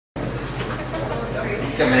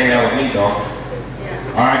You come hang out with me, dog.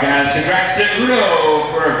 Alright guys, congrats to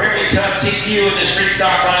Udo for a very tough TQ in the street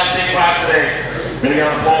stock class today. Gonna get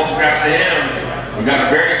on the pole, congrats to him. We've got a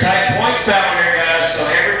very tight points battle here, guys, so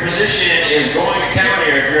every position is going to count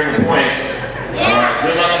here if you're in the points. Alright,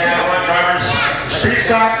 good luck on that one, drivers. Street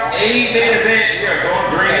stock, A main event, we are going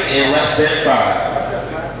green in less than 5.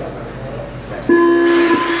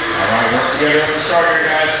 Alright, work together on the start here,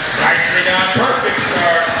 guys. Nicely done, perfect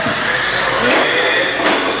start.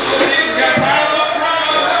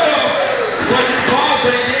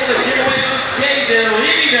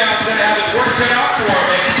 Set out for him,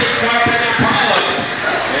 and he just caught in that pilot.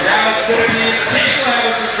 And now it's going to be Tangle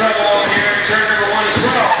having some trouble over here in turn number 1 as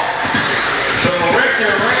well. So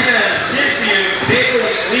Richter, Reyes, Dispute,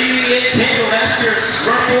 Bailey, leading in Tangle. That's your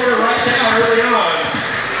front order right now early on.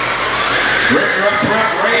 Richter up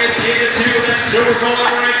front, Reyes into 2, that's silver goal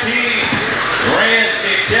number 19. Reyes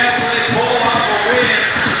can definitely pull off a win.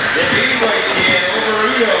 The Speedway kid over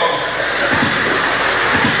Udo.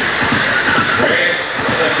 Reyes,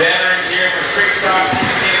 the veteran.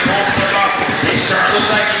 Looks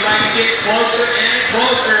like he might get closer and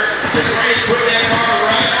closer. This Reyes putting that car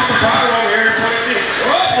right on the bottom over here in 22.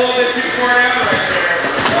 Oh, a little bit too far out right there.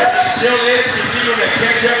 But he still is continuing to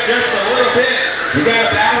catch up just a little bit. We got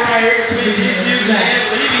a battle right here between Dispute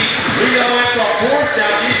and Levy. Levy went to a 4th now.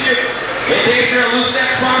 Dispute, they take her to lose that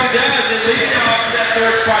spot, he does. And Levy now up to that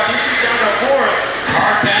 3rd spot. Dispute down to 4th.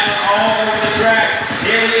 Car battle all over the track.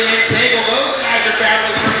 Daly and Tangle, those guys are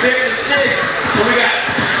battling for 5th and 6th. So we got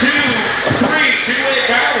two-way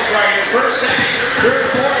battles right here. 1st, 2nd, 3rd,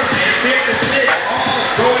 4th, and 5th and 6th. All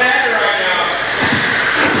going at it right now.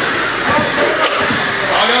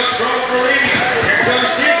 Oh no, trouble for Levy. Here comes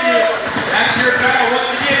Dispute. That's your battle. Once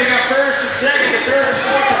again, we got 1st and 2nd and 3rd and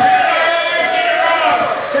 4th. Oh, get it wrong.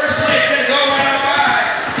 1st place going to go right on by.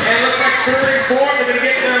 And it looks like 3rd and 4th are going to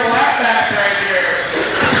get their lap back right here.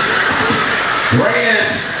 Reyes,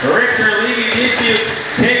 Richter, Levy, Dispute,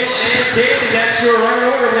 Tangle, and Daly. That's your running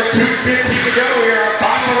order with 2:15 to go here. Our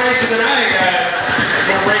final race of the night, guys.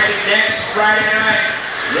 We're racing next Friday night.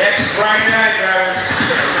 Next Friday night, drivers.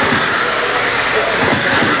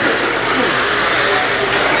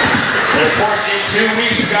 And of course, in 2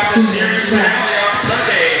 weeks, we got the series finale on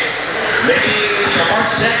Sunday. Maybe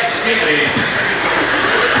March 2nd, excuse me.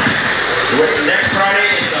 Which next Friday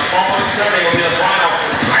is the following Sunday will be the final.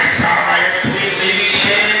 Nice car right here between Levy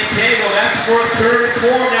and Tangle. That's for 3rd and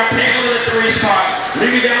 4th. Now Tangle in the 3 spot.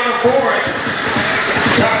 Levy down to 4th.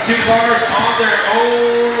 Top 2 cars on their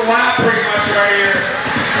own lap pretty much right here.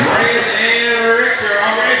 Reyes and Richter.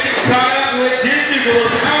 Reyes getting caught up with Dispute a little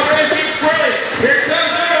bit. Reyes keeps squirreling. Here it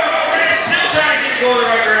comes. Reyes still trying to get going the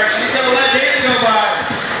right direction. He's going to let Daly go by.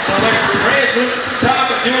 So Reyes losing some time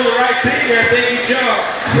but doing the right thing there. Thank you, Joe.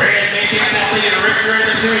 Reyes making that lead. Richter in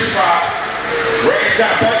the 2 spot. Reyes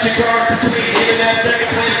got a bunch of cars between him and that 2nd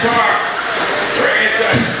place car. Reyes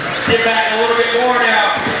got to get back a little bit more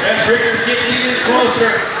now. As Richter's getting even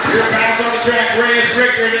closer. Your bounce on the track, Reyes,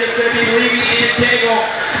 Richter, and it's going to be Levy and Tangle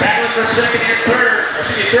battling for 2nd and 3rd.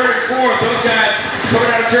 Excuse me, 3rd and 4th. Those guys coming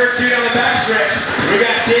out of turn 2 down the backstretch. We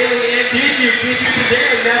got Daly and Dispute. Dispute and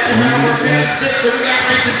Daly. That's the battle for 5th and 6th. So we got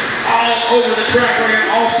races all over the track right here.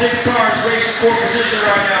 All 6 cars racing 4th position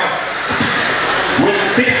right now. With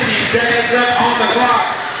 50 seconds left on the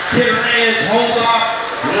clock. Kid Reyes hold off.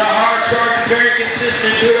 With a hard charge, very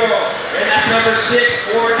consistent duo. And that number 6,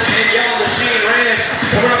 orange and yellow machine, Reyes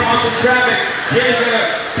coming up on some traffic. Kid's going to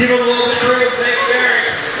give him a little bit of room, thank you, Barry.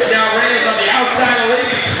 And now Reyes on the outside of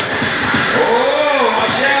Levy. Oh,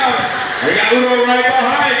 watch out. We got Udo right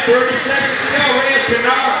behind, 30 seconds to go. Reyes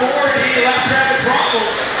cannot afford any lap traffic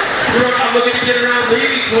problems. I'm looking to get around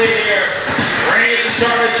Levy clean here. Reyes is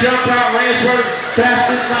starting to jump out. Reyes running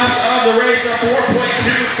fastest lap of the race, a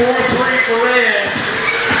 4.243 for Reyes.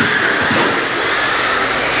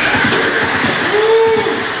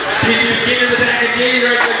 He's getting in the back of Daly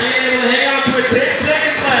right there. Daly able to hang on to it. 10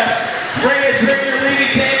 seconds left. Reyes, Richter, Levy,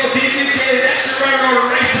 Tangle, Daly. That's your running order.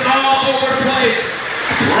 Racing all over the place.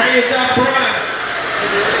 Reyes up front.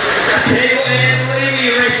 Tangle and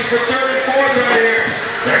Levy racing for 3rd and 4th right here.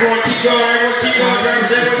 Everyone keep going. Everyone keep going.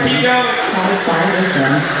 Drivers, everyone keep going.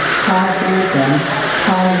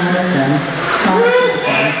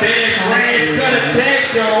 Finish. Reyes gonna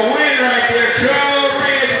take the win right there. Joe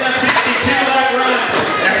Reyes left 52-lap run.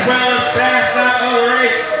 As well as fast lap of the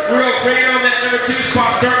race. Real great on that number 2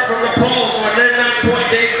 spot starting from the pole. So a 99-point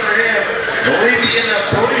day for him. Levy in the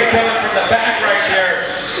 3 coming from the back right there.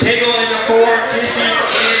 Tangle in the 4, Dispute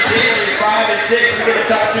and Daly 5 and 6. We get the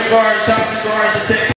top 2 cars to take.